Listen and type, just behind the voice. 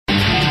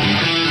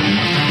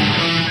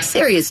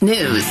Serious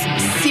news,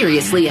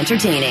 seriously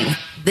entertaining.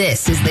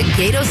 This is the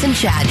Gatos and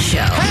Chad Show.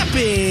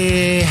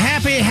 Happy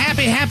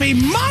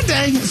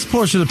Monday. This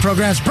portion of the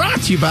program is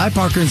brought to you by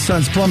Parker &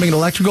 Sons Plumbing and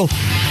Electrical,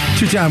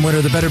 two-time winner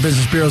of the Better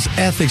Business Bureau's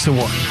Ethics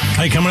Award.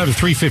 Hey, coming up at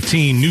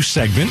 3:15, new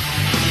segment.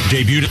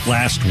 Debuted it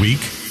last week.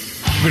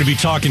 We're going to be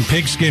talking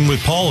pigskin with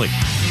Paulie.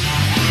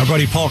 Our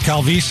buddy Paul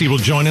Calvisi will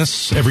join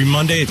us every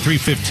Monday at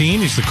 3:15.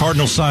 He's the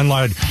Cardinals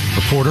sideline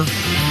reporter.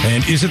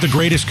 And is it the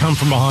greatest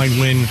come-from-behind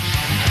win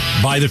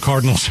by the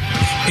Cardinals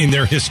in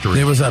their history?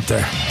 It was up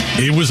there.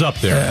 It was up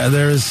there.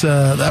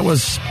 That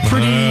was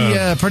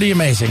pretty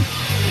amazing.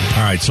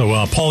 All right, so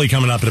Paulie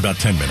coming up in about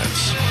 10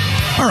 minutes.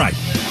 All right.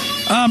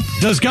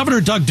 Does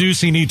Governor Doug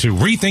Ducey need to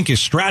rethink his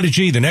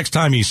strategy the next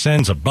time he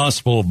sends a bus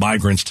full of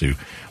migrants to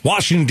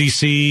Washington,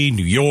 D.C.,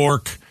 New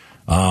York,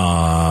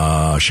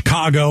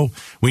 Chicago?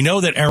 We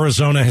know that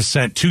Arizona has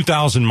sent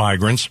 2,000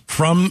 migrants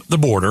from the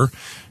border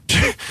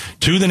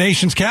to the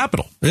nation's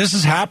capital. This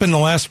has happened the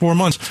last 4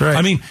 months. That's right.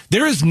 I mean,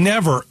 there is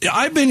never,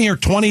 I've been here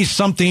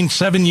 20-something,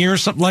 7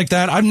 years, something like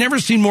that. I've never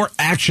seen more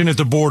action at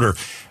the border.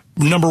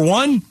 Number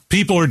one,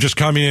 people are just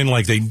coming in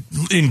like they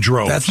in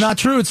droves. That's not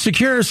true. It's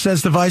secure,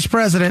 says the vice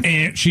president.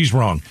 And she's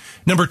wrong.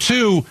 Number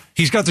two,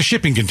 he's got the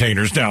shipping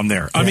containers down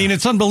there. Yeah. I mean,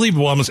 it's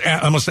unbelievable. Almost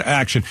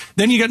action.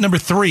 Then you got number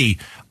three.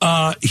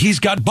 He's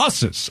got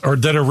buses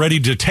that are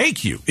ready to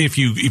take you if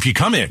you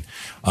come in.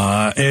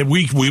 And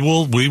we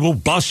will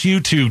bus you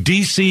to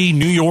D.C.,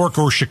 New York,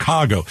 or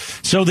Chicago.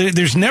 So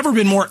there's never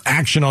been more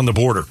action on the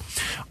border.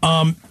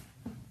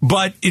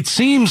 But it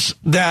seems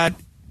that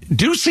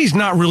Ducey's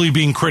not really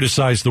being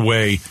criticized the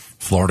way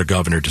Florida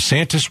Governor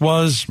DeSantis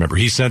was. Remember,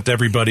 he sent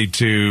everybody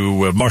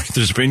to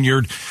Martha's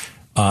Vineyard.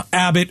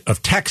 Abbott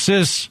of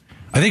Texas,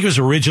 I think it was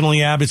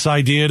originally Abbott's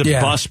idea to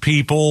bus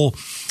people.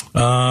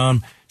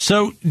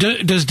 So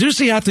does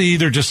Ducey have to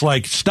either just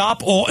like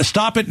stop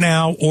it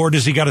now, or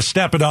does he got to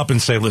step it up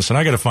and say, listen,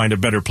 I got to find a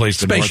better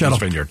place than Martha's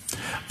Vineyard?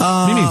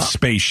 What do you mean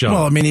space shuttle?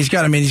 Well, I mean, he's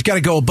got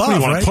to go above, what,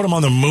 you want to put him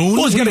on the moon?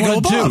 Well, he's got to go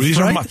above, These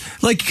right?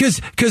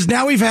 Because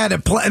now we've had a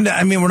plan.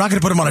 I mean, we're not going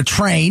to put him on a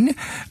train.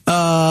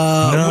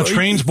 No,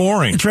 train's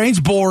boring. Train's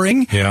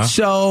boring. Yeah.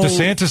 So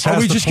DeSantis has are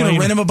we just going to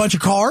rent him a bunch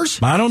of cars?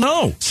 I don't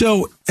know.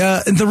 So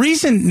the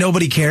reason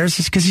nobody cares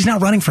is because he's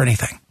not running for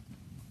anything.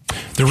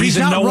 The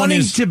reason no one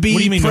is to be what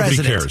do you mean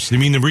president. Nobody cares? You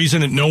mean the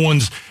reason that no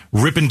one's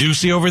ripping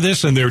Ducey over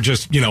this, and they're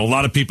just, a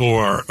lot of people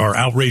are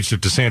outraged at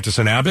DeSantis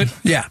and Abbott?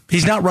 Yeah,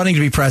 he's not running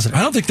to be president.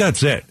 I don't think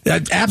that's it.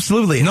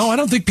 Absolutely. No, I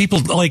don't think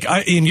people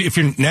if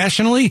you're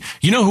nationally,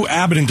 you know who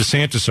Abbott and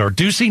DeSantis are.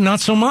 Ducey,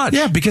 not so much.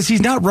 Yeah, because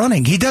he's not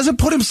running. He doesn't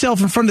put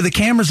himself in front of the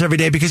cameras every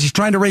day because he's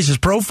trying to raise his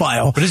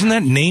profile. But isn't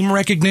that name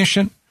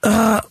recognition?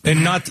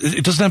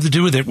 It doesn't have to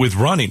do with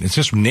running. It's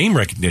just name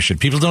recognition.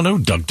 People don't know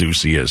who Doug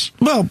Ducey is.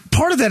 Well,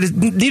 part of that is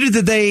neither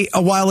did they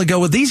a while ago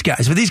with these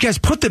guys. But these guys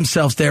put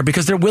themselves there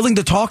because they're willing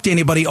to talk to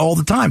anybody all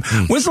the time.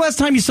 When's the last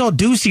time you saw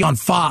Ducey on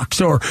Fox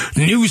or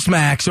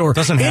Newsmax or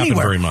doesn't happen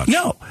anywhere? Very much.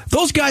 No,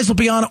 those guys will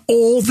be on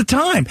all the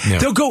time. Yeah.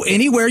 They'll go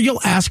anywhere. You'll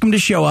ask them to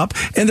show up,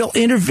 and they'll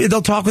interview.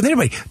 They'll talk with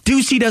anybody.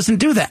 Ducey doesn't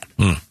do that.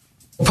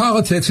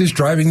 Politics is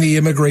driving the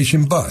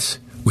immigration bus,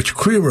 which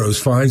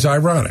Quiros finds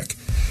ironic.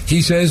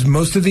 He says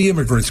most of the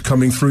immigrants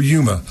coming through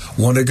Yuma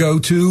want to go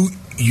to,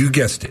 you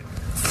guessed it,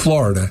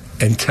 Florida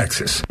and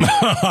Texas.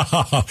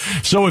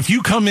 So if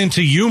you come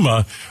into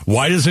Yuma,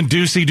 why doesn't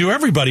Ducey do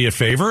everybody a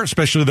favor,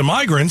 especially the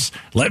migrants?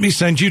 Let me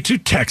send you to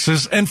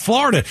Texas and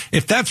Florida.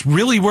 If that's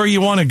really where you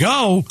want to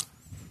go,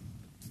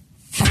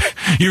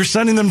 you're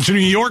sending them to New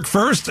York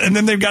first, and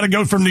then they've got to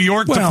go from New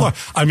York to Florida.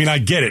 I mean, I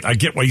get it. I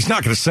get why he's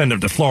not going to send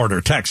them to Florida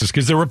or Texas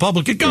because they're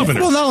Republican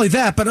governors. Well, not only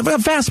that, but a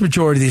vast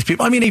majority of these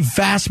people,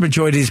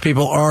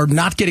 are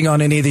not getting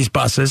on any of these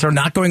buses or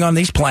not going on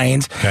these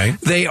planes. Okay.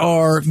 They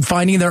are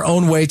finding their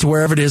own way to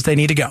wherever it is they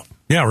need to go.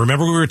 Yeah,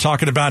 remember we were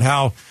talking about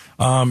how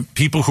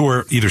people who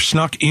are either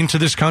snuck into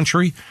this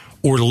country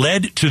or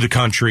led to the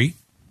country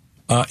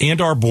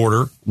and our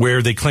border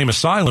where they claim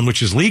asylum,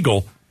 which is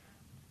legal,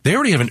 they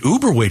already have an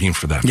Uber waiting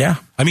for them. Yeah.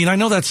 I mean, I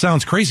know that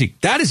sounds crazy.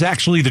 That is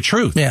actually the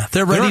truth. Yeah,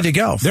 they're ready to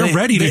go. They're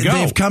ready to go.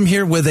 They've come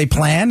here with a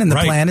plan, and the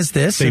plan is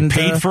this. They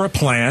paid for a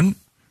plan.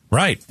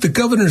 Right. The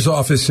governor's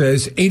office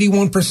says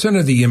 81%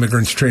 of the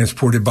immigrants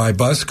transported by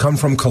bus come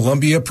from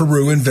Colombia,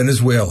 Peru, and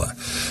Venezuela.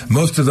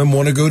 Most of them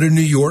want to go to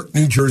New York,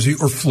 New Jersey,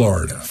 or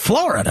Florida.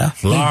 Florida?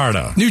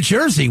 New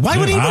Jersey? Why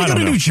would anybody go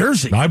to New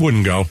Jersey? I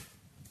wouldn't go.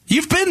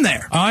 You've been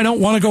there. I don't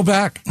want to go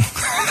back.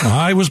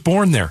 I was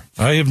born there.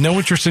 I have no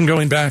interest in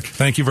going back.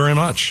 Thank you very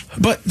much.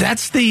 But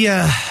that's the...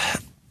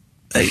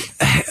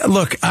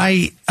 look,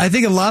 I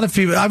think a lot of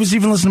people... I was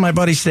even listening to my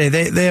buddies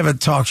today. They have a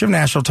talk show,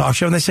 national talk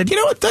show, and they said, you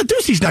know what?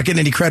 Ducey's not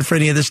getting any credit for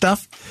any of this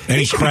stuff.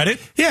 Any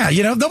credit? Yeah,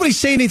 nobody's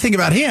saying anything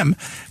about him.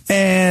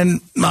 And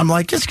I'm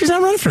like, just because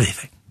I'm running for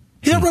anything.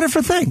 He's not running for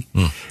a thing.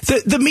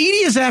 The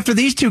media's after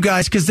these two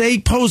guys because they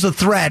pose a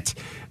threat...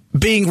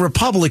 being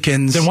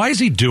Republicans. Then why is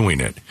he doing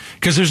it?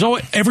 Because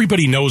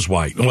everybody knows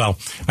why. Well,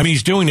 I mean,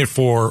 he's doing it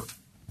for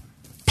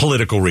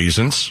political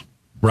reasons,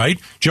 right?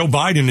 Joe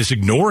Biden is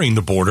ignoring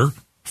the border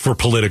for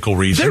political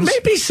reasons. There may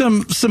be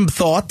some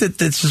thought that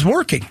this is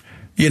working.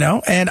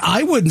 and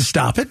I wouldn't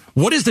stop it.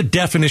 What is the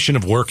definition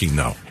of working,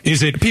 though?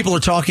 Is it people are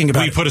talking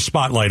about? We put a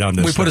spotlight on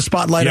this. We put a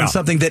spotlight on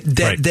something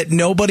that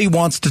nobody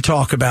wants to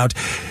talk about.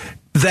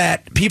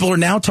 That people are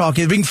now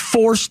being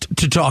forced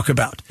to talk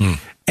about.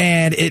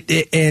 And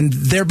and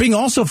they're being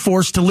also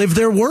forced to live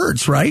their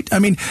words, right? I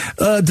mean,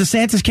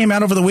 DeSantis came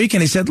out over the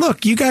weekend. He said,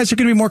 look, you guys are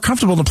going to be more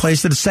comfortable in a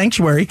place that is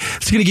sanctuary.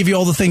 It's going to give you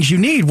all the things you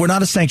need. We're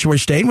not a sanctuary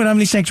state. We don't have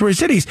any sanctuary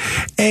cities.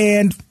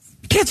 And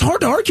it's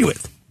hard to argue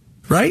with,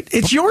 right?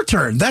 It's your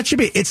turn.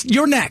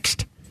 You're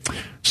next.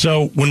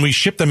 So when we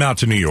ship them out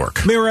to New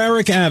York. Mayor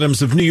Eric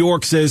Adams of New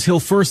York says he'll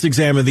first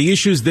examine the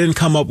issues, then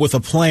come up with a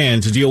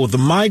plan to deal with the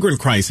migrant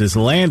crisis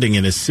landing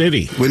in his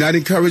city. We're not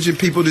encouraging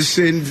people to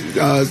send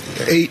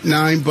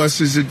 8-9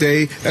 buses a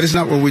day. That is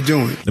not what we're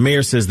doing. The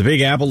mayor says the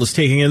Big Apple is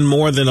taking in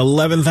more than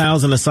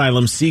 11,000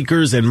 asylum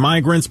seekers and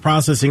migrants,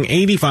 processing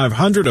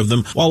 8,500 of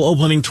them while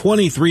opening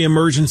 23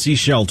 emergency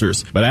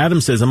shelters. But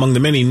Adams says among the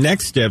many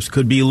next steps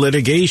could be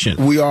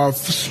litigation. We are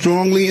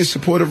strongly in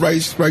support of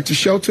right to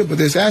shelter, but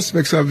there's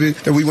aspects of it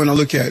that we want to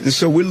look at. And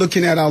so we're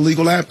looking at our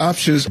legal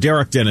options.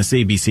 Derek Dennis,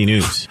 ABC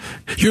News.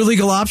 Your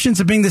legal options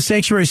of being the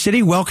sanctuary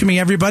city, welcoming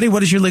everybody.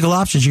 What is your legal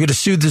options? You're going to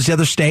sue these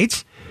other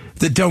states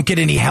that don't get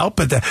any help,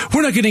 but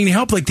we're not getting any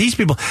help like these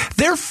people.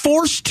 They're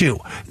forced to.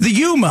 The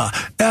Yuma,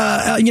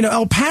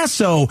 El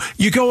Paso.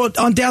 You go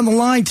on down the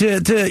line to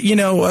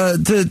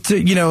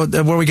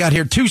where we got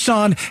here,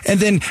 Tucson,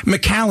 and then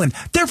McAllen.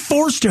 They're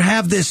forced to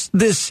have this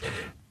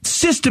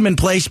system in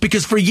place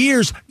because for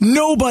years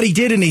nobody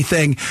did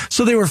anything,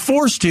 so they were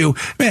forced to.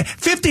 Man,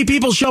 50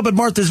 people show up at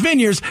Martha's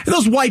Vineyards and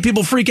those white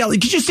people freak out.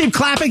 Did you see them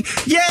clapping?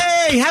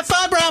 Yay! Have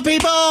fun, brown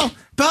people!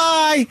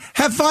 Bye!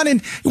 Have fun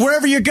in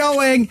wherever you're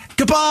going.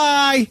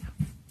 Goodbye!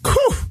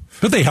 Whew.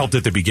 But they helped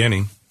at the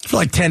beginning. For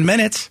like 10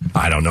 minutes.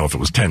 I don't know if it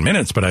was 10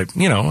 minutes, but I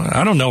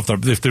don't know if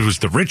there was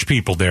the rich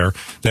people there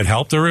that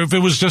helped or if it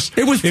was just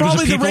it was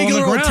probably the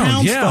regular old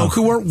townsfolk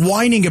who weren't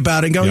whining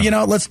about it and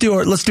go, let's do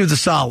the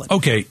solid.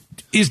 Okay.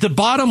 Is the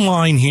bottom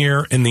line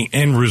here and the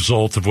end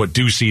result of what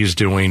Ducey is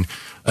doing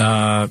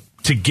to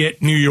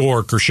get New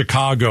York or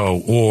Chicago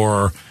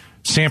or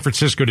San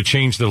Francisco to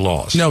change their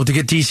laws? No, to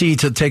get D.C.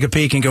 to take a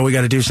peek and go, we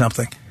got to do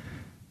something.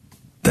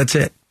 That's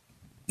it.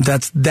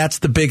 That's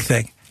the big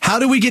thing. How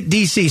do we get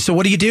D.C.? So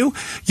what do?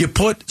 You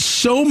put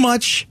so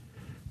much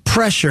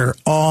pressure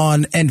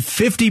on, and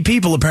 50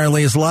 people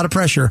apparently is a lot of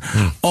pressure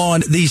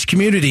on these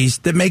communities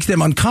that makes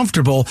them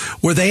uncomfortable,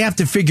 where they have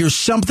to figure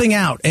something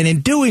out. And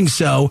in doing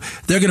so,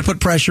 they're going to put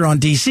pressure on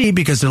D.C.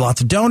 because there are lots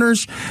of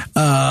donors.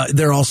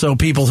 There are also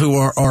people who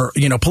are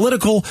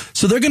political.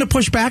 So they're going to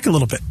push back a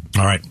little bit.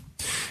 All right.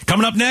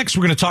 Coming up next,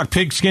 we're going to talk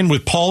pigskin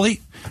with Paulie.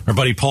 Our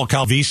buddy Paul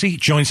Calvisi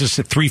joins us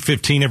at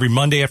 3:15 every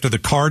Monday after the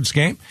Cards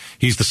game.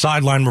 He's the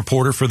sideline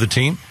reporter for the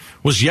team.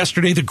 Was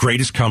yesterday the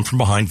greatest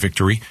come-from-behind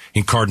victory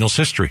in Cardinals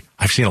history?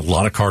 I've seen a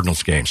lot of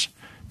Cardinals games.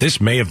 This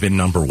may have been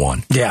number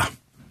one. Yeah.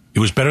 It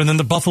was better than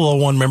the Buffalo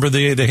one. Remember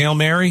the Hail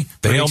Mary?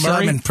 Pretty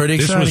exciting.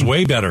 This was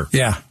way better.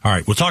 Yeah. All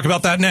right, we'll talk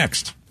about that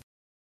next.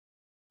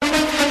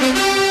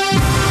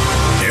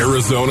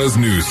 Arizona's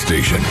news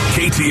station,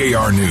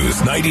 KTAR News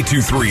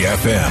 92.3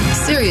 FM.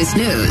 Serious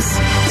news.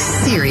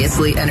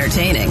 Seriously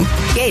entertaining.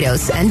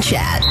 Gatos and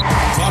Chad.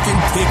 Talking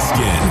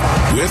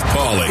Pigskin with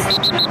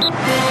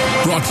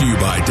Paulie. Brought to you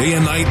by Day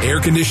and Night Air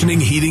Conditioning,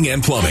 Heating,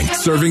 and Plumbing.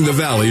 Serving the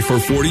Valley for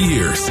 40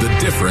 years. The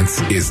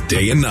difference is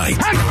day and night.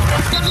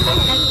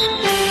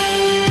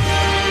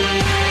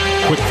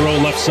 Quick throw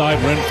left side,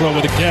 Renfroe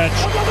with a catch,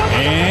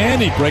 and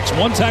he breaks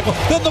one tackle.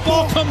 Then the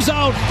ball comes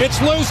out. It's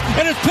loose,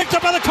 and it's picked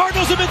up by the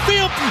Cardinals in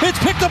midfield. It's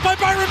picked up by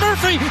Byron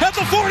Murphy at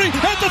the 40,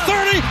 at the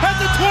 30, at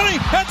the 20,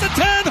 at the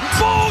 10.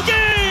 Ball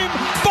game!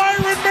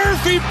 Byron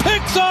Murphy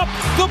picks up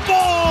the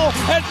ball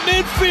at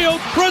midfield,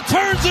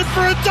 returns it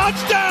for a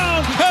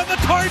touchdown, and the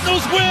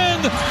Cardinals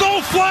win.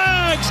 No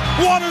flags.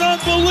 What an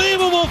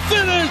unbelievable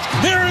finish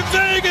here in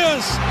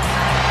Vegas.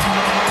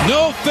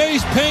 No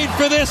face paint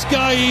for this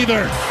guy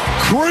either.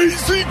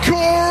 Crazy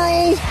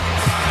Carl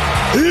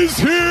is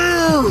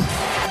here.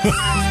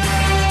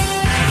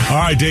 All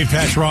right, Dave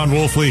Pash, Ron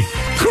Wolfley.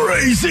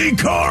 Crazy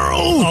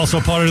Carl. Also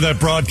part of that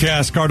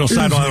broadcast, Cardinal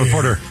sideline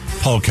reporter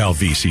Paul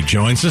Calvisi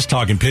joins us,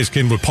 talking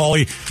Pigskin with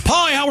Paulie.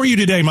 Paulie, how are you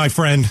today, my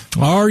friend?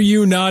 Are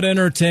you not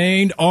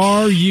entertained?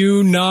 Are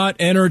you not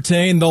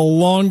entertained? The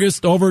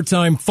longest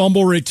overtime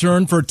fumble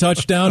return for a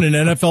touchdown in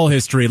NFL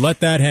history. Let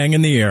that hang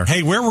in the air.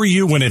 Hey, where were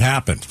you when it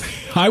happened?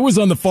 I was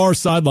on the far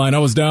sideline. I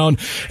was down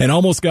and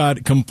almost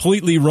got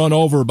completely run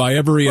over by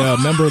every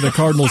member of the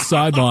Cardinals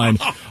sideline.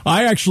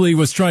 I actually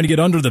was trying to get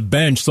under the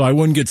bench so I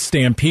wouldn't get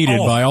stampeded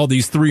by all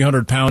these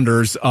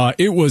 300-pounders.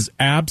 It was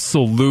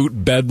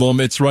absolute bedlam.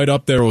 It's right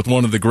up there with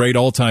one of the great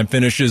all-time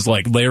finishes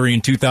like Larry in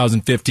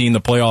 2015,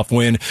 the playoff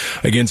win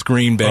against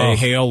Green Bay.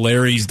 Hail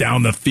Larry's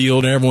down the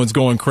field and everyone's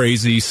going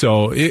crazy.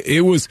 So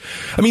it was,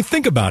 I mean,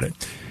 think about it.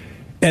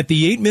 At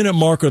the 8-minute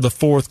mark of the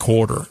fourth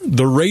quarter,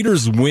 the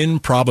Raiders' win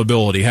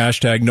probability,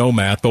 #no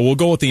math, but we'll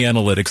go with the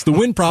analytics. The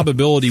win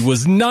probability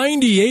was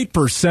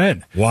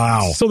 98%.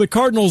 Wow. So the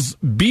Cardinals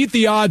beat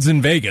the odds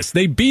in Vegas.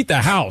 They beat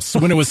the house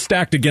when it was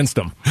stacked against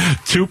them.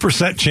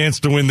 2% chance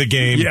to win the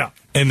game. Yeah.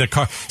 And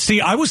see,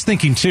 I was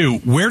thinking too,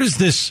 where does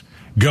this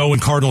go in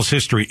Cardinals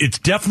history? It's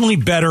definitely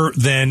better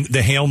than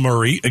the Hail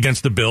Murray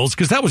against the Bills,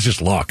 because that was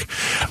just luck.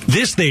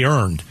 This they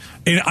earned.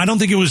 And I don't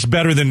think it was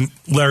better than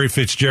Larry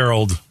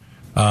Fitzgerald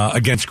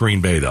against Green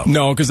Bay, though.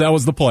 No, because that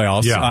was the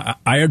playoffs. Yeah.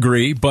 I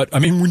agree. But, I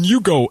mean, when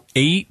you go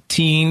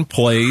 18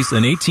 plays,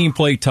 an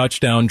 18-play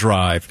touchdown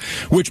drive,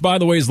 which, by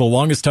the way, is the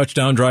longest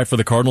touchdown drive for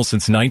the Cardinals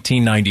since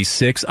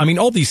 1996. I mean,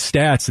 all these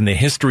stats and the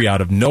history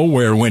out of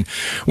nowhere. When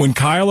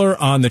Kyler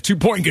on the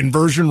two-point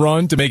conversion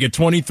run to make it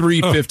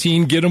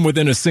 23-15, get him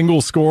within a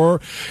single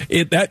score,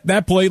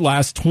 that play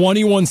lasts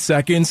 21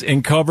 seconds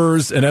and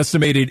covers an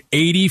estimated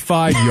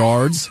 85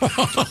 yards.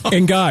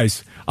 And,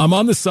 guys, I'm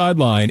on the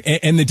sideline,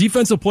 and the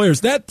defensive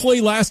players, that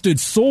play lasted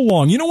so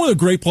long. You know when a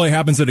great play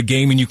happens at a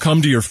game and you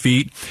come to your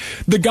feet?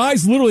 The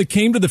guys literally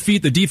came to the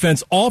feet, the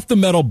defense, off the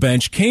metal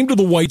bench, came to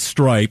the white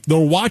stripe. They're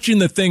watching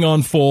the thing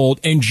unfold,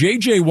 and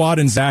J.J. Watt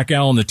and Zach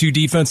Allen, the two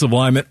defensive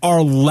linemen,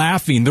 are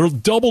laughing. They're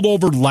doubled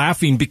over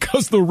laughing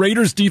because the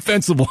Raiders'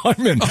 defensive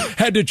linemen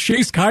had to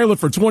chase Kyler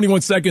for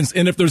 21 seconds,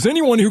 and if there's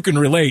anyone who can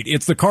relate,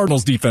 it's the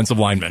Cardinals' defensive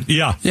linemen.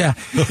 Yeah.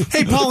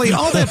 Hey, Paulie,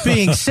 all that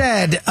being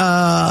said,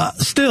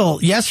 still,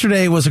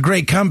 yesterday was a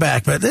great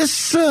comeback, but there's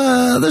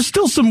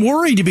still some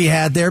worry to be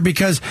had there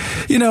because,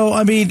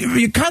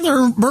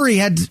 Kyler Murray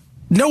had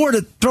nowhere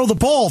to throw the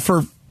ball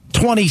for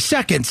 20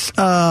 seconds.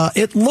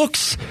 It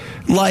looks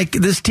like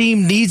this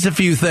team needs a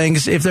few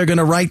things if they're going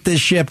to right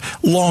this ship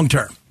long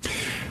term.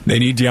 They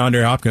need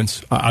DeAndre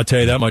Hopkins. I'll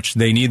tell you that much.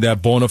 They need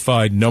that bona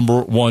fide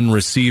number one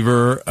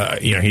receiver.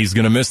 He's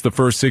going to miss the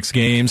first 6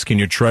 games. Can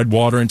you tread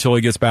water until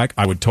he gets back?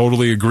 I would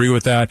totally agree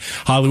with that.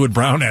 Hollywood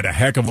Brown had a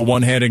heck of a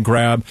one-handed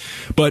grab.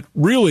 But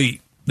really,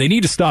 they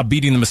need to stop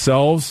beating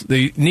themselves.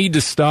 They need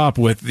to stop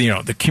with,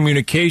 the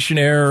communication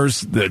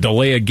errors, the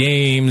delay of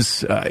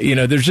games.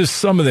 There's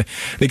just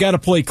they got to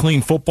play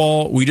clean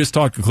football. We just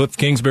talked to Cliff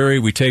Kingsbury.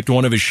 We taped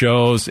one of his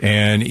shows,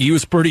 and he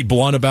was pretty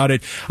blunt about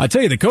it. I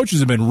tell you, the coaches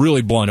have been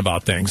really blunt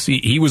about things.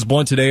 He was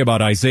blunt today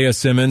about Isaiah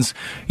Simmons.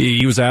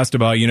 He was asked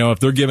about, if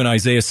they're giving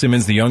Isaiah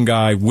Simmons, the young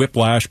guy,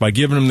 whiplash by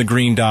giving him the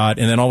green dot,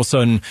 and then all of a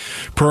sudden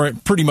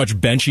pretty much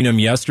benching him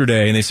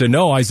yesterday. And they said,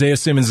 no, Isaiah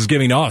Simmons is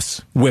giving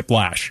us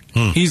whiplash.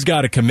 He's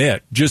got to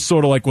commit. Just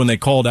sort of like when they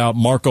called out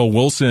Marco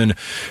Wilson,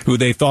 who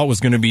they thought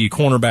was going to be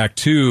cornerback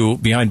 2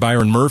 behind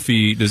Byron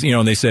Murphy,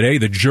 and they said, hey,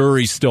 the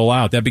jury's still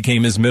out. That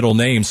became his middle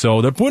name.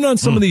 So they're putting on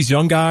some of these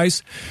young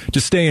guys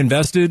to stay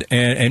invested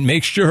and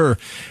make sure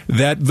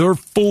that they're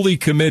fully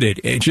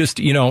committed. It just,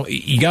 you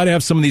got to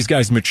have some of these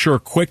guys mature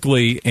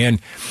quickly. And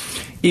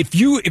if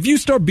you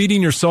start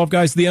beating yourself,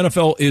 guys, the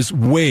NFL is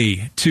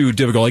way too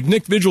difficult. Like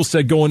Nick Vigil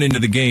said going into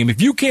the game, if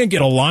you can't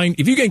get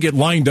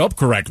lined up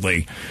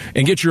correctly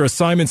and get your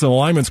assignments and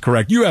alignments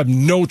correct, you have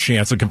no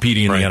chance of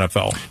competing in the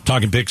NFL.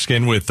 Talking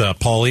Pigskin with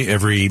Paulie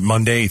every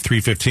Monday,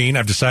 3:15.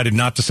 I've decided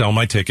not to sell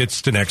my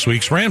tickets to next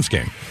week's Rams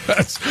game.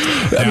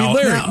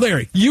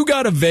 Larry, you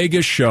got a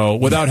Vegas show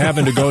without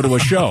having to go to a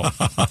show.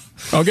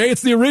 Okay,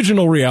 it's the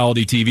original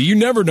reality TV. You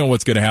never know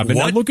what's going to happen.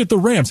 Now look at the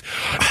Rams.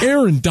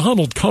 Aaron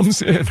Donald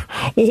comes in.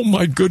 Oh,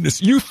 my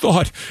goodness. You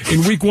thought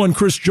in week 1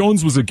 Chris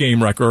Jones was a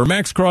game wrecker, or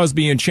Max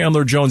Crosby and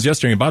Chandler Jones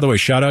yesterday. And by the way,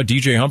 shout out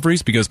DJ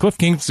Humphries, because Cliff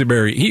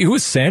Kingsbury, he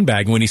was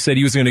sandbagging when he said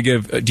he was going to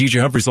give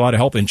DJ Humphries a lot of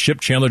help and chip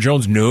Chandler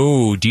Jones.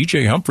 No,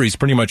 DJ Humphries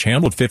pretty much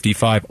handled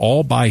 55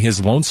 all by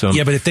his lonesome.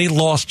 Yeah, but if they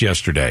lost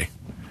yesterday,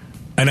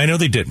 and I know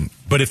they didn't,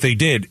 but if they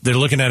did, they're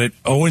looking at it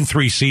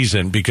 0-3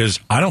 season, because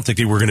I don't think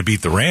they were going to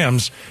beat the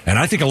Rams. And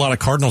I think a lot of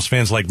Cardinals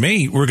fans like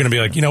me were going to be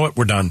like, you know what,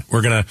 we're done.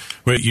 We're going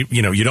to,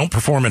 you don't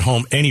perform at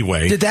home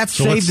anyway. Did that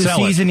save the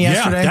season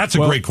yesterday? Yeah, that's a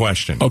great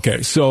question.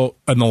 Okay, so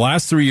in the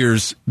last 3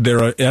 years,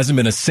 there hasn't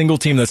been a single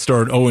team that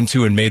started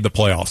 0-2 and made the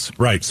playoffs.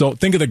 Right. So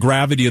think of the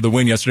gravity of the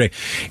win yesterday.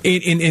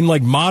 In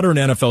like modern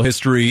NFL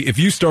history, if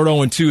you start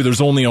 0-2,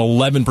 there's only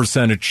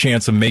 11%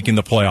 chance of making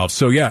the playoffs.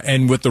 So yeah,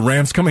 and with the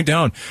Rams coming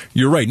down,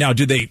 you're right. Now,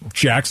 did they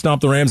jack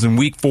stomp the Rams in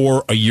week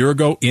 4 a year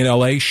ago in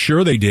LA?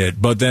 Sure they did.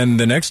 But then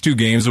the next 2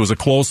 games, it was a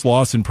close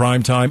loss in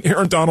prime time.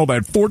 Aaron Donald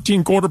had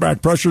 14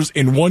 quarterback pressures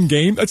in one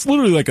game. That's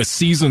literally like a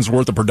season's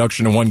worth of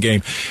production in one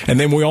game. And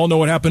then we all know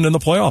what happened in the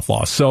playoff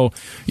loss. So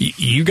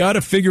you got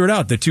to figure it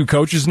out. The 2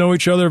 coaches know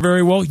each other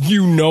very well.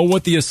 You know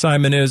what the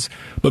assignment is.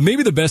 But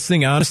maybe the best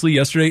thing, honestly,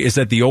 yesterday is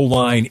that the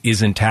O-line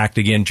is intact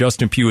again.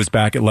 Justin Pugh is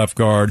back at left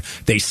guard.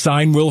 They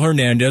signed Will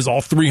Hernandez,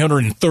 all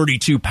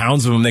 332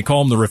 pounds of him. They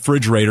call him the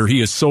refrigerator. He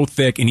is so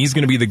thick, and he's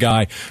going to be the guy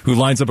who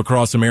lines up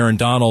across from Aaron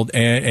Donald,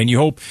 and you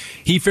hope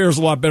he fares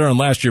a lot better than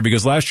last year,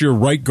 because last year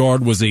right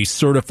guard was a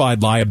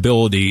certified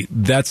liability.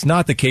 That's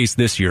not the case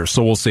this year,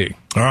 so we'll see.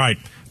 All right.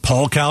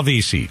 Paul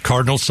Calvisi,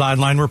 Cardinals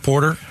sideline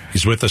reporter.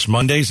 He's with us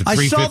Mondays at 3:15.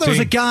 I saw there was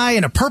a guy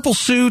in a purple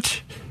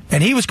suit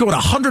and he was going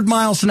 100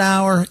 miles an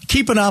hour,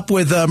 keeping up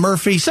with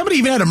Murphy. Somebody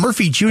even had a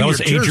Murphy Jr. That was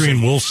jersey.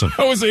 Adrian Wilson.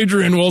 That was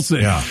Adrian Wilson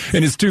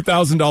in his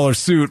 $2,000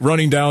 suit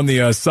running down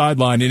the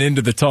sideline and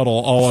into the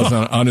tunnel all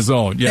on his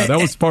own. Yeah, that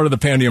was part of the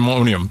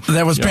pandemonium.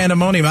 That was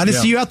pandemonium. I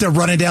didn't see you out there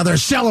running down there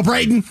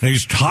celebrating.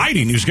 He's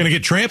hiding. He was going to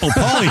get trampled.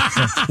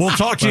 Paulie, we'll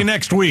talk to you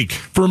next week.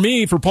 For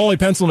me, for Paulie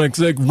Pencilnick, it's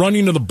like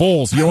running to the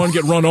Bulls. You don't want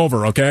to get run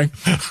over, okay?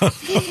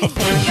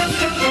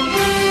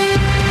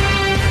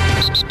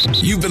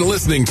 You've been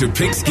listening to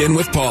Pigskin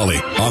with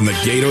Paulie on the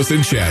Gatos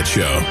and Chad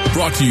Show.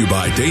 Brought to you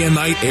by Day and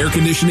Night Air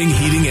Conditioning,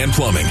 Heating, and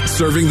Plumbing.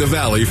 Serving the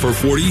Valley for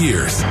 40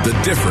 years. The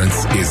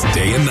difference is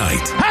day and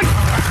night.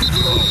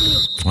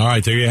 All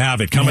right, there you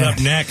have it. Coming up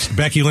next,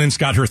 Becky Lynn's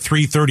got her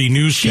 3:30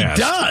 newscast.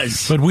 She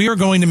does. But we are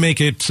going to make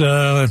it,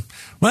 a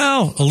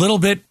little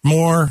bit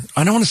more,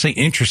 I don't want to say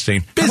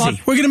interesting.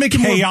 Busy. We're going to make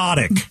it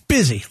chaotic. More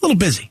busy. A little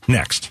busy.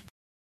 Next.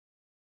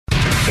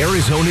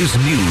 Arizona's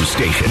news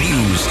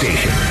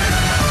station.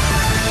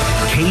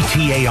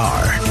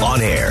 KTAR.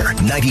 On air,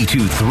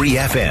 92.3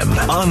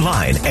 FM.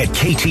 Online at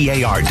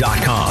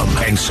KTAR.com.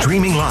 And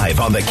streaming live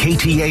on the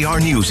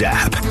KTAR News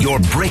app. Your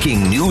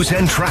breaking news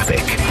and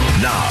traffic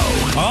now.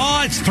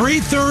 Oh, it's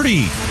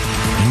 3:30.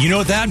 And you know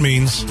what that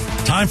means.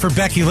 Time for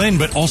Becky Lynn,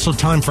 but also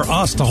time for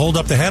us to hold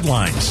up the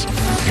headlines.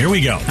 Here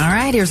we go. All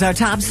right, here's our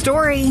top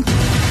story.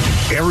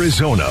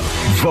 Arizona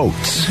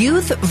votes.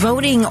 Youth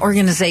voting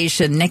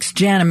organization Next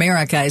Gen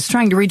America is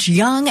trying to reach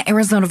young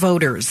Arizona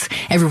voters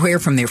everywhere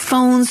from their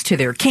phones to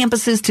their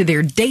campuses to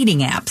their dating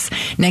apps.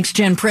 Next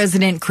Gen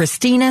President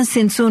Cristina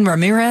Sinsun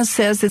Ramirez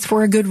says it's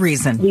for a good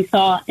reason. We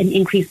saw an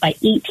increase by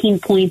 18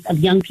 points of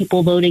young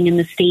people voting in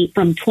the state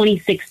from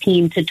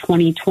 2016 to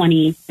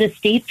 2020. The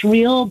state's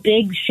real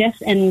big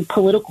shifts and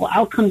political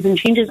outcomes and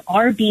changes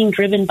are being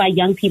driven by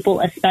young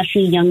people,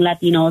 especially young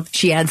Latinos.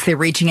 She adds they're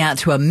reaching out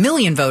to 1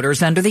 million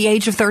voters under the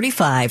age of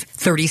 35,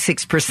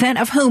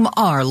 36% of whom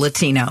are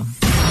Latino.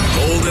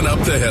 Holding up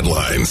the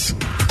headlines.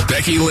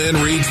 Becky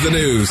Lynn reads the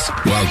news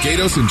while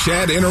Gatos and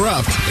Chad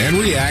interrupt and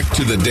react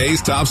to the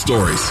day's top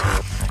stories.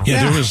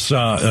 Yeah, there was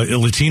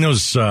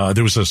Latinos.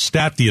 There was a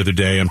stat the other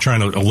day. I'm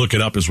trying to look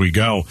it up as we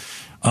go.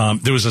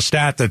 There was a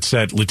stat that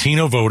said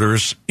Latino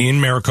voters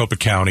in Maricopa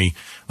County,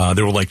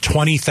 there were like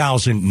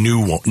 20,000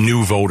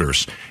 new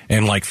voters,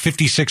 and like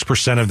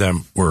 56% of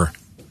them were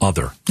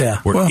other.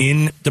 Yeah. We're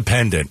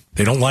independent.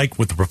 They don't like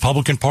what the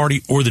Republican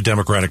Party or the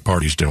Democratic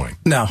Party is doing.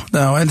 No.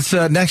 And it's,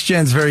 Next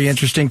Gen's very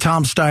interesting.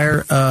 Tom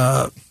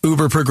Steyer,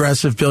 uber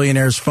progressive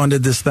billionaires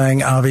funded this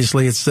thing.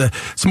 Obviously, it's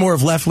more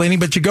of left leaning,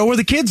 but you go where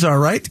the kids are,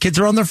 right? The kids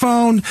are on their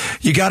phone.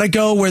 You got to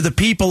go where the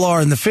people are,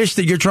 and the fish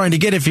that you're trying to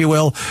get, if you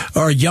will,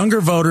 are younger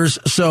voters.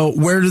 So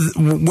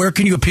where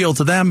can you appeal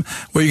to them?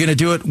 Where you're going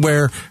to do it?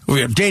 Where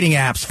we have dating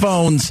apps,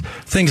 phones,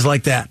 things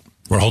like that.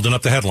 We're holding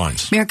up the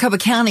headlines. Maricopa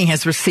County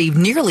has received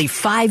nearly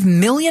 $5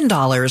 million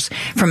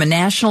from a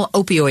national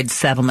opioid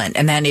settlement,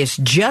 and that is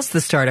just the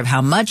start of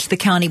how much the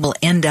county will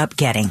end up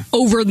getting.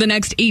 Over the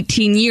next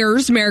 18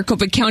 years,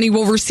 Maricopa County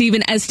will receive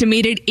an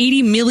estimated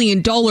 $80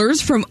 million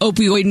from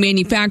opioid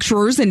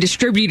manufacturers and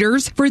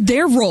distributors for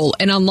their role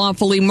in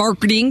unlawfully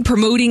marketing,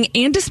 promoting,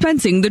 and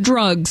dispensing the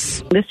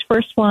drugs. This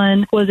first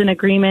one was an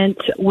agreement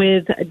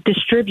with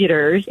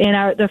distributors,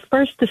 and the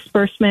first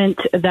disbursement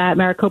that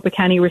Maricopa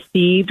County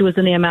received was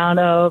in the amount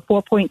of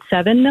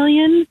 $4.7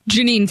 million.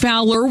 Janine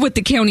Fowler with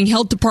the county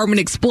health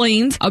department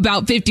explains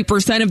about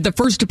 50% of the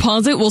first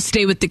deposit will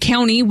stay with the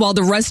county, while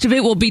the rest of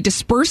it will be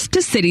dispersed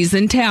to cities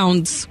and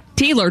towns.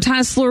 Taylor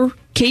Tassler,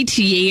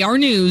 KTAR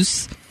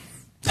News.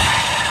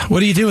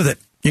 What do you do with it?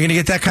 You're going to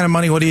get that kind of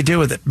money. What do you do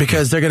with it?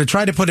 Because they're going to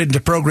try to put it into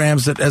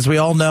programs that, as we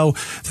all know,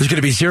 there's going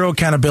to be zero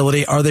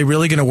accountability. Are they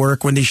really going to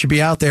work when they should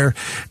be out there?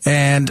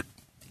 And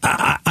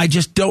I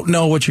just don't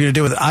know what you're going to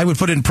do with it. I would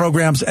put in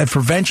programs at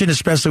prevention,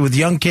 especially with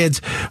young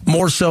kids,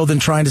 more so than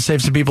trying to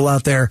save some people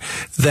out there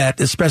that,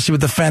 especially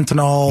with the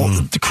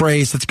fentanyl, the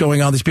craze that's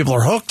going on, these people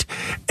are hooked,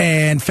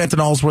 and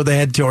fentanyl's where they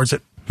head towards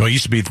it. Well, it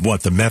used to be,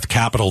 the meth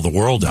capital of the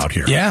world out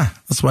here. Yeah,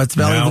 that's why it's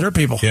the Valley of the Dirt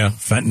people. Yeah,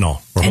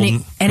 fentanyl.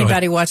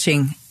 Anybody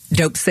watching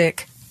Dope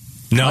Sick?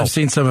 No. I've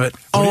seen some of it.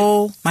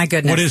 Oh, my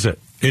goodness. What is it?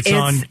 It's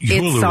on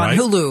Hulu, It's on right?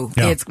 Hulu.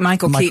 Yeah. It's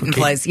Michael Keaton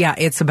plays. Yeah,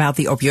 it's about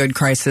the opioid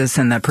crisis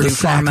and the Purdue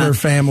Sackler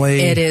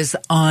family. It is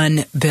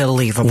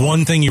unbelievable.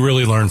 One thing you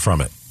really learn from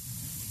it.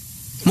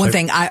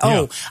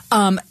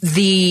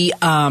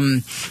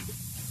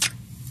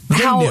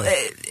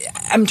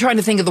 I'm trying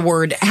to think of the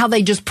word, how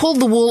they just pulled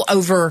the wool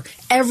over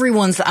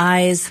everyone's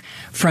eyes,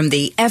 from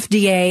the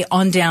FDA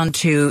on down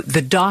to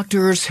the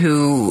doctors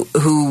who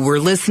were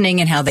listening,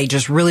 and how they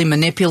just really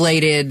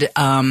manipulated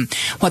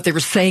what they were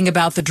saying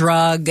about the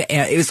drug.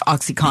 It was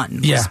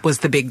OxyContin was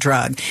the big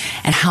drug,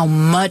 and how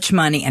much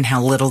money and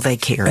how little they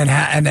cared.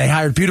 And they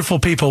hired beautiful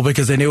people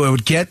because they knew it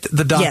would get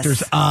the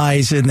doctor's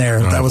eyes in there.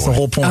 That was the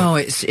whole point. Oh,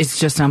 it's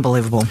just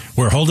unbelievable.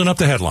 We're holding up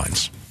the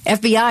headlines.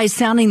 FBI is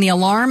sounding the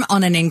alarm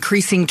on an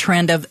increasing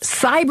trend of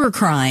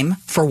cybercrime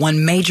for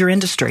one major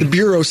industry. The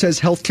Bureau says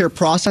healthcare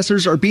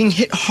processors are being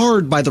hit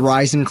hard by the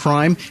rise in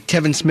crime.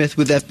 Kevin Smith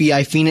with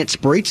FBI Phoenix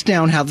breaks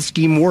down how the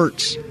scheme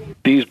works.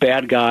 these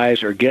bad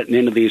guys are getting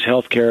into these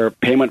healthcare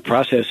payment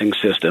processing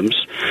systems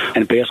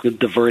and basically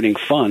diverting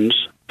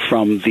funds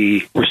from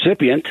the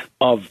recipient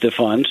of the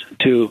funds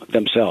to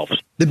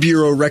themselves. The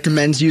Bureau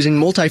recommends using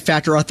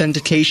multi-factor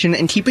authentication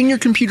and keeping your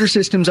computer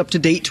systems up to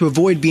date to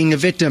avoid being a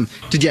victim.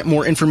 To get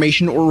more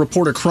information or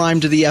report a crime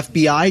to the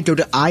FBI, go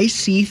to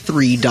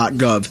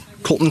ic3.gov.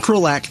 Colton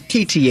Krolak,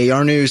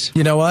 KTAR News.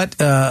 You know what?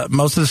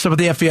 Most of the stuff with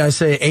the FBI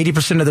say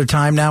 80% of their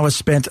time now is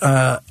spent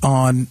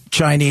on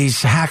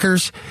Chinese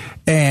hackers,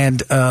 and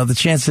the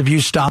chance of you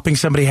stopping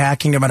somebody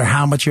hacking, no matter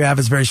how much you have,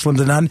 is very slim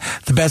to none.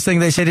 The best thing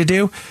they say to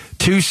do,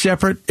 two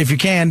separate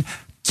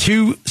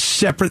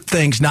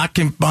things, not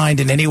combined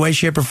in any way,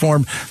 shape, or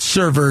form,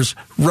 servers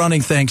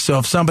running things. So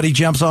if somebody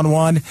jumps on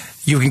one,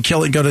 you can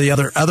kill it and go to the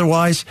other.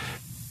 Otherwise,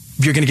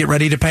 you're going to get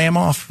ready to pay them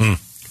off.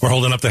 We're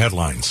holding up the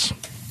headlines.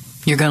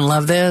 You're going to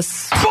love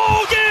this.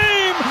 Ball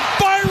game!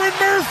 Byron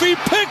Murphy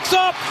picks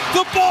up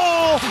the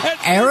ball.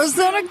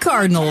 Arizona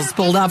Cardinals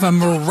pulled off a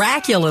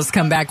miraculous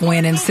comeback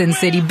win in Sin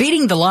City,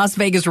 beating the Las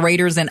Vegas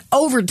Raiders in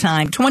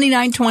overtime,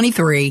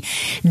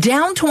 29-23.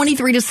 Down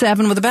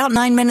 23-7 with about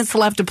 9 minutes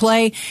left to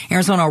play.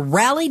 Arizona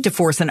rallied to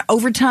force an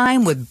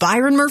overtime with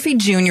Byron Murphy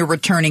Jr.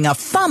 returning a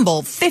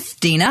fumble,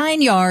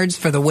 59 yards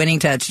for the winning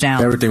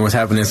touchdown. Everything was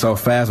happening so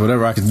fast.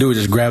 Whatever I could do,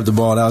 just grab the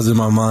ball. That was in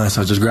my mind.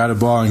 So just grab the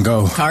ball and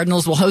go.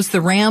 Cardinals will host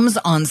the Rams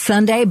on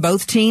Sunday.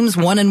 Both teams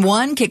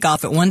 1-1. Kick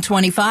off at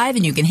 1:25,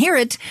 and you can hear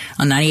it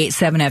on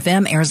 98.7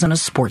 FM, Arizona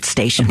Sports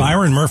Station.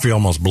 Byron Murphy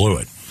almost blew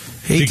it.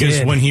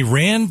 Because when he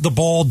ran the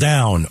ball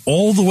down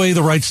all the way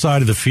the right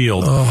side of the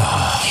field,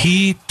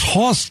 he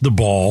tossed the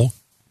ball,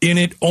 and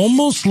it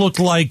almost looked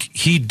like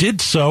he did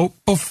so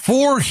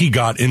before he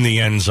got in the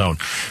end zone.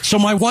 So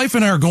my wife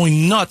and I are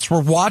going nuts.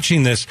 We're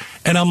watching this,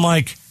 and I'm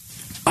like,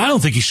 I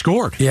don't think he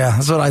scored. Yeah,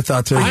 that's what I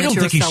thought too. I don't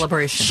think he's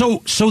celebration.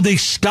 So they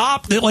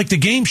stopped. Like the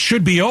game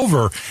should be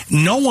over.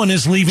 No one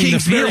is leaving the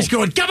field. He's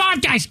going, come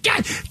on, guys,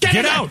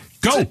 get out.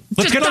 Go.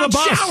 Let's get on the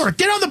bus. Shower.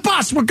 Get on the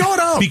bus. We're going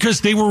home.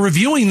 Because they were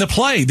reviewing the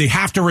play. They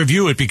have to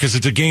review it because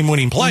it's a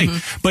game-winning play.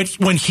 But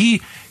when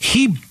he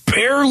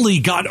barely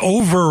got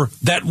over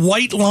that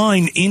white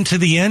line into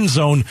the end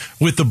zone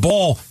with the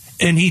ball,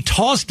 and he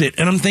tossed it,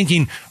 and I'm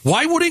thinking,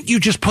 why wouldn't you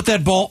just put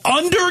that ball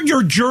under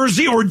your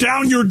jersey or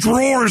down your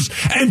drawers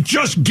and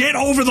just get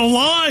over the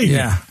line?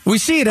 Yeah. We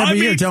see it every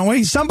year, don't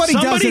we? Somebody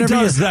does it every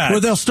year. That.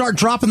 Where they'll start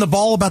dropping the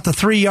ball about the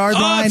 3-yard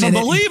line. It's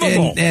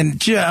unbelievable.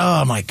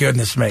 Oh, my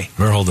goodness me.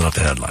 We're holding up the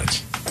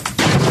headlines.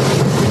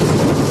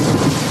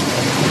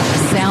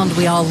 Sound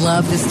we all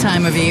love this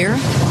time of year.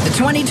 The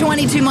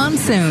 2022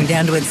 monsoon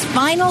down to its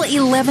final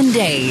 11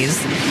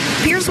 days.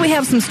 Appears we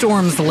have some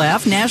storms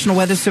left. National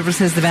Weather Service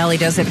says the valley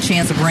does have a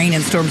chance of rain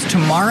and storms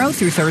tomorrow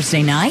through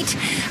Thursday night.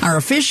 Our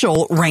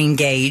official rain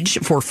gauge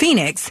for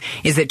Phoenix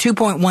is at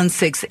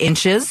 2.16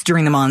 inches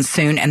during the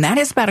monsoon, and that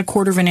is about a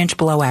quarter of an inch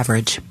below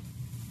average.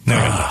 No,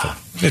 nothing.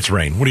 It's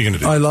rain. What are you going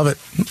to do? I love it.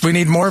 We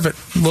need more of it.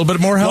 A little bit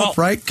more help,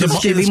 right? You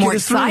should be more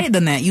excited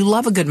than that. You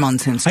love a good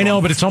monsoon storm. I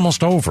know, but it's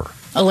almost over.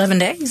 11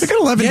 days. We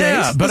got 11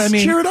 days. But let's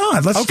cheer it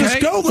on. Let's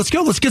go. Let's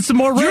go. Let's get some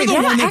more rain. You're the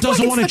one that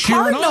doesn't want to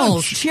cheer it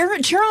on.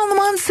 Cheer on the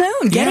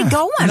monsoon. Get it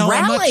going. No,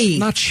 rally. I'm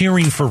not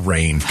cheering for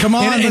rain. Come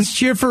on, let's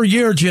cheer for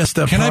you're just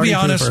a Can I be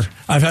honest? Pooper.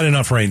 I've had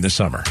enough rain this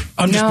summer.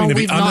 I'll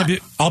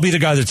be the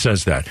guy that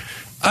says that.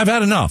 I've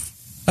had enough.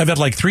 I've had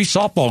like 3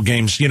 softball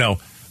games,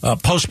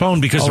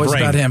 postponed because of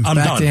rain. About him. I'm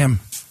Back done. to him.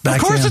 Of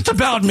course it's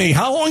about me.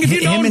 How long have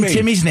you known me? Him and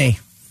Timmy's knee.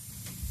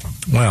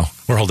 Well,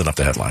 we're holding up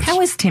the headlines.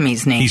 How is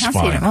Timmy's knee? He's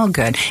fine. Oh,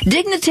 good.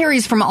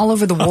 Dignitaries from all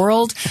over the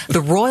world,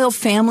 the royal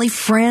family,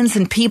 friends,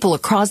 and people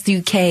across the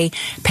UK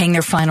paying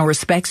their final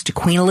respects to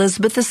Queen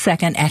Elizabeth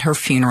II at her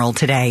funeral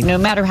today. No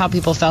matter how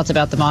people felt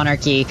about the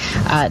monarchy,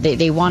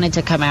 they wanted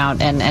to come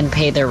out and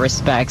pay their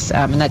respects.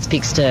 And that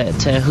speaks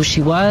to who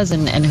she was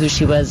and who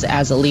she was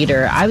as a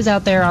leader. I was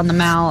out there on the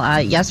Mall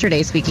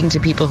yesterday speaking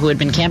to people who had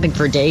been camping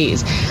for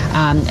days.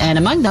 And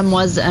among them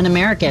was an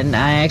American.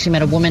 I actually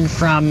met a woman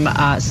from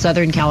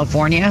Southern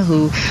California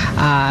who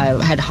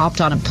had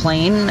hopped on a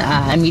plane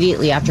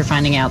immediately after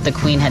finding out the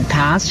Queen had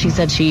passed. She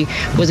said she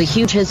was a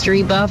huge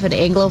history buff, an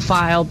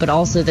Anglophile, but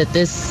also that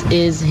this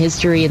is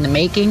history in the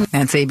making.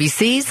 That's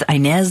ABC's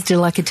Inez de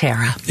la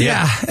Catera.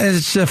 Yeah,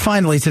 it's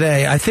finally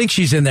today. I think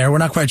she's in there. We're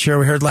not quite sure.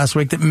 We heard last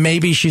week that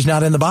maybe she's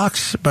not in the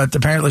box, but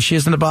apparently she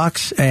is in the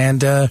box,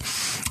 and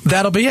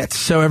that'll be it.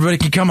 So everybody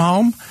can come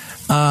home.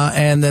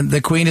 And then the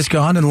Queen is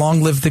gone, and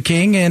long live the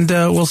King, and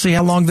we'll see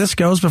how long this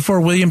goes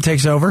before William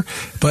takes over.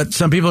 But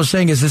some people are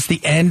saying, is this the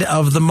end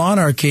of the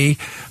monarchy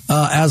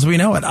as we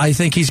know it? I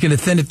think he's going to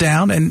thin it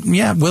down, and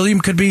yeah,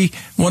 William could be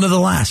one of the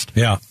last.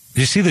 Yeah.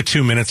 You see the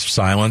 2 minutes of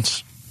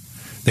silence?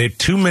 They had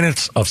 2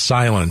 minutes of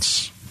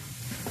silence,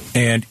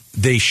 and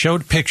they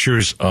showed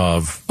pictures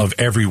of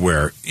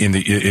everywhere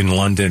in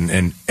London,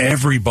 and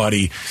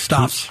everybody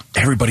stops.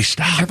 Everybody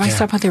stopped. Everybody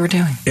stopped what they were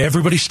doing.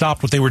 Everybody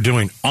stopped what they were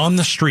doing on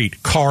the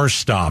street. Cars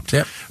stopped.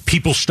 Yep.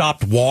 People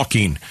stopped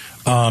walking.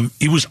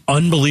 It was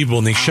unbelievable,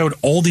 and they showed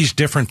all these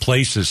different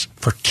places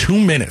for 2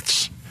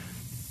 minutes.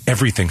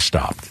 Everything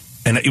stopped,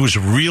 and it was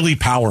really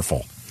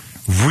powerful,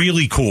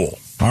 really cool.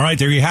 All right,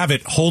 there you have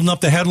it. Holding up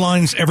the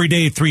headlines every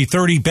day at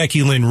 3:30.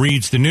 Becky Lynn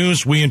reads the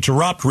news. We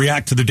interrupt,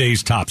 react to the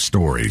day's top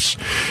stories.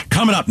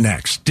 Coming up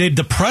next, did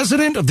the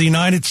President of the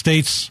United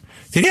States,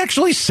 did he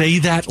actually say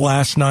that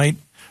last night?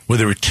 Well,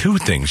 there were two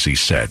things he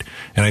said.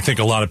 And I think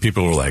a lot of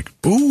people were like,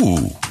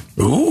 ooh,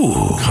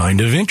 kind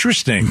of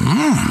interesting.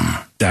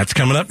 That's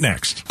coming up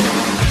next.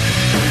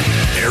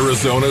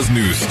 Arizona's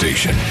news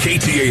station,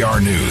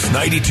 KTAR News,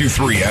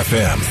 92.3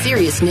 FM.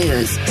 Serious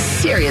news,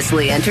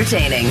 seriously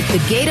entertaining.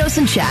 The Gatos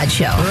and Chad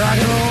Show. Rock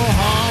and Roll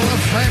Hall of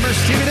Famer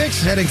Stevie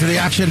Nicks heading to the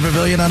Auction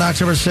Pavilion on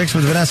October 6th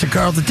with Vanessa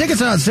Carlton.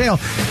 Tickets are on sale.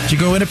 You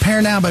go in a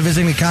pair now by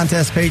visiting the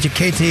contest page at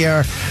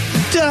KTAR.com.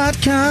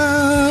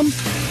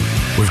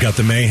 We've got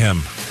the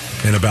mayhem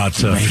in about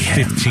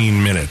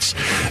 15 minutes.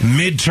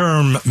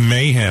 Midterm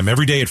mayhem.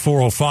 Every day at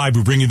 4:05,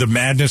 we bring you the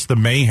madness, the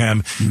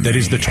mayhem that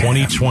is the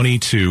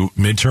 2022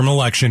 midterm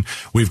election.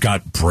 We've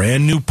got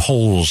brand new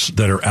polls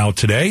that are out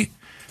today.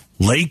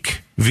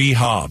 Lake v.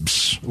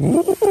 Hobbs,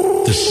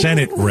 the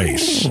Senate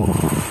race.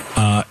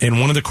 And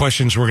one of the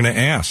questions we're going to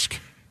ask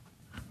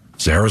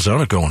is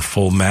Arizona going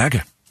full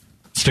MAGA?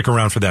 Stick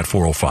around for that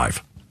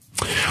 4:05.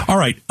 All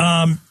right.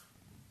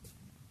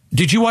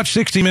 Did you watch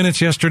 60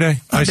 Minutes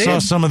yesterday? I saw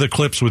some of the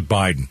clips with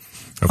Biden.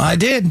 Okay. I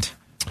did.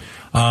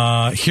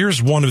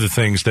 Here's one of the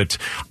things that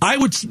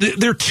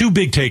there are two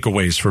big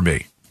takeaways for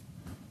me.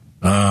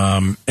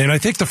 And I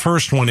think the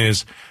first one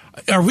is,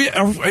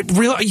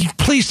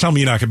 please tell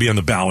me you're not going to be on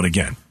the ballot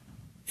again.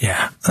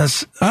 Yeah.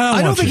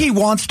 I don't think he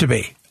wants to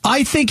be.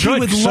 I think he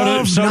would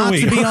love not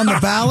to be on the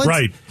ballot.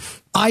 Right.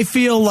 I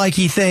feel like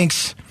he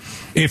thinks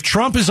if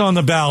Trump is on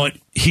the ballot,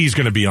 he's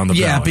going to be on the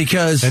ballot.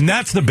 Yeah, and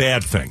that's the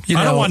bad thing.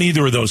 I don't want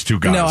either of those two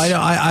guys. No,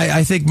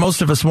 I think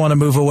most of us want to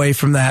move away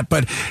from that.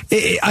 But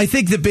I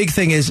think the big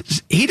thing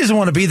is he doesn't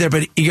want to be there,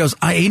 but he goes,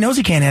 he knows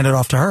he can't hand it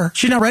off to her.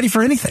 She's not ready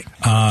for anything.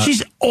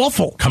 She's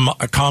awful.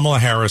 Kamala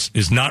Harris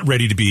is not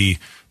ready to be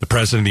the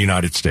president of the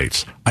United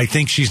States. I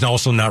think she's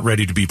also not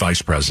ready to be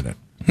vice president.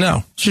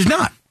 No, she's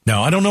not.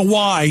 No, I don't know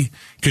why,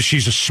 because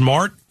she's a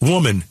smart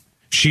woman.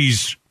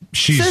 She's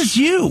says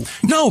you.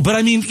 No, but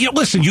I mean,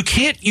 listen, you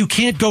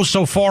can't go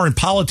so far in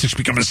politics,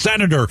 become a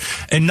senator,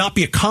 and not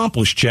be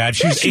accomplished, Chad.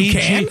 She's you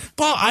can.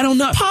 Well, I don't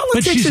know.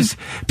 Politics is.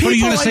 What are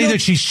you going to say,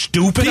 that she's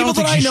stupid? People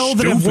that I know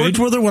that have worked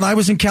with her when I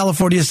was in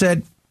California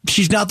said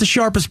she's not the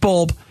sharpest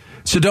bulb.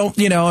 So don't,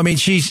 I mean,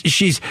 she's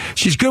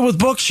good with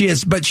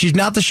books, but she's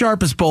not the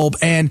sharpest bulb,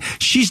 and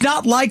she's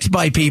not liked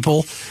by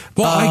people.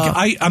 Well,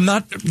 I'm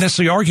not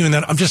necessarily arguing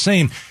that. I'm just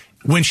saying,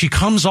 when she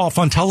comes off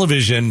on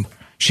television,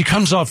 she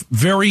comes off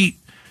very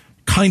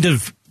kind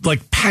of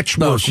like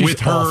patchwork with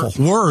her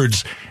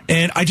words,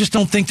 and I just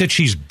don't think that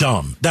she's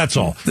dumb. That's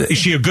all. Is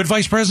she a good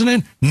vice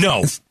president?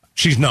 No.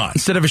 She's not.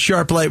 Instead of a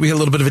sharp light, we had a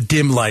little bit of a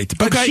dim light.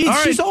 But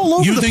she's all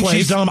over the place. You think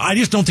she's dumb? I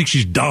just don't think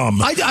she's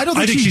dumb. I don't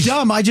think she's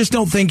dumb. I just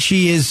don't think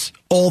she is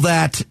all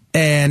that,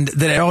 and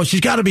that, she's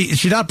got to be,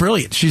 she's not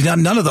brilliant. She's not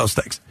none of those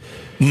things.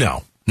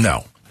 No.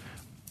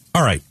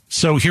 All right.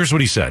 So here's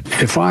what he said.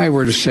 If I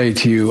were to say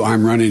to you,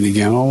 I'm running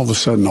again, all of a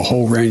sudden a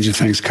whole range of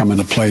things come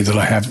into play that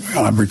I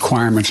have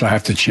requirements I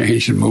have to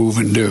change and move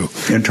and do.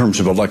 In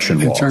terms of election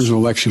laws? In terms of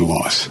election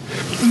laws.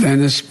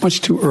 And it's much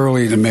too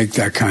early to make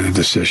that kind of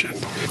decision.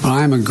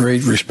 I'm a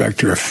great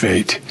respecter of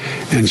fate.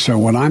 And so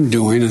what I'm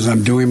doing is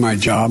I'm doing my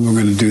job. I'm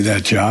going to do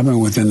that job. And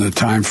within the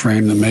time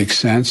frame that makes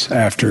sense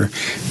after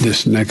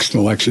this next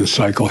election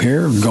cycle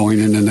here, going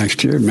into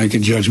next year, make a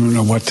judgment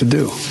of what to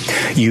do.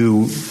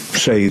 You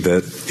say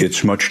that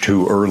it's much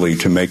too early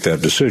to make that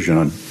decision,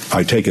 and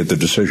I take it the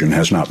decision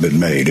has not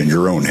been made in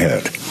your own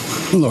head.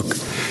 Look,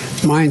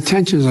 my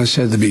intention, as I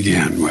said to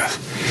begin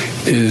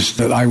with, is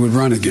that I would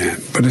run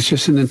again, but it's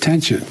just an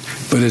intention.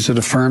 But is it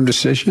a firm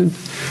decision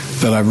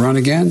that I run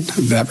again?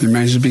 That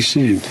remains to be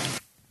seen.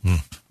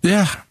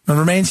 Yeah, it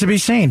remains to be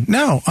seen.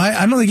 No,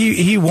 I don't think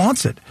he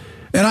wants it.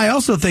 And I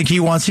also think he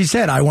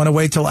said, I want to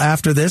wait till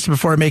after this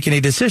before I make any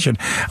decision.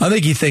 I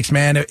think he thinks,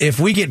 man, if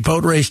we get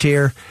boat raced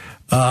here,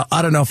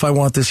 I don't know if I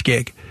want this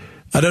gig.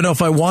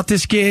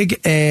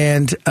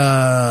 And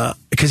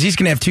because he's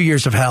going to have 2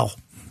 years of hell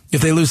if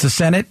they lose the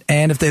Senate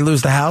and if they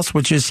lose the House,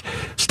 which is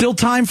still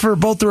time for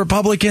both the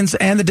Republicans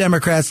and the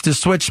Democrats to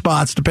switch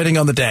spots depending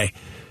on the day.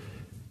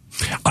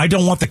 I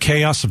don't want the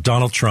chaos of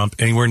Donald Trump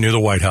anywhere near the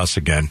White House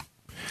again.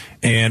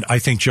 And I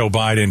think Joe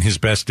Biden, his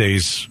best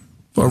days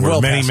were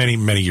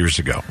many years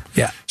ago.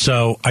 Yeah.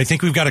 So I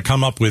think we've got to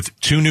come up with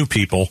two new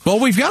people. Well,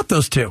 we've got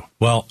those two.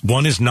 Well,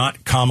 one is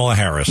not Kamala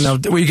Harris. No,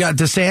 we got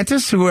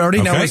DeSantis, who we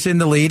already know is in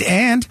the lead.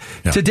 And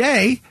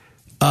today,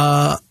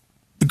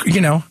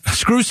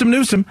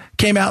 Newsom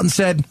came out and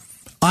said,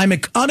 I'm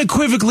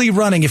unequivocally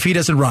running if he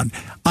doesn't run.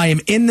 I am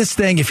in this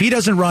thing. If he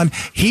doesn't run,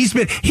 he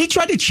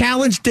tried to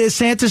challenge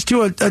DeSantis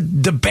to a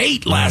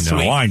debate last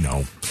week. I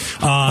know.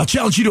 I'll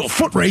challenge you to a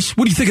foot race.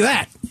 What do you think of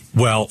that?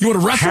 Well, you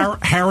want to wrestle?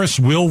 Harris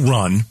will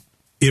run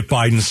if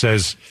Biden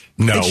says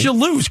no. And she'll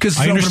lose because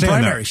it's open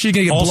primary. She's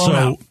going to get blown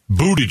out. Also,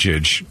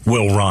 Buttigieg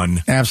will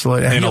run.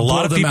 Absolutely. And a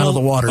lot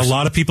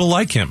of people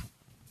like him.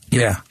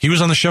 Yeah. He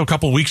was on the show a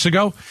couple weeks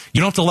ago.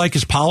 You don't have to like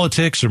his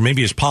politics or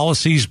maybe his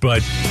policies,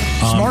 but...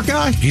 smart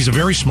guy? He's a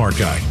very smart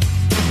guy.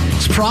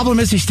 His problem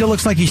is he still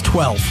looks like he's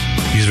 12.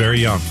 He's very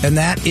young. And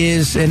that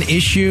is an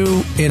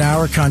issue in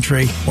our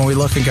country when we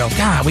look and go,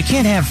 God, you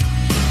can't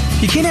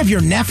have your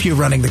nephew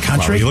running the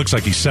country. Well, he looks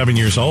like he's 7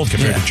 years old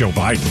compared to Joe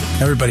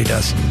Biden. Everybody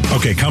does.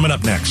 Okay, coming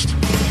up next.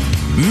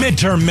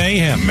 Midterm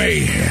mayhem.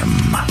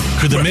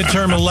 Could the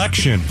midterm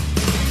election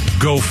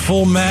go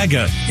full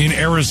MAGA in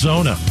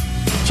Arizona?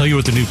 Tell you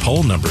what the new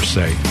poll numbers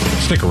say.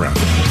 Stick around.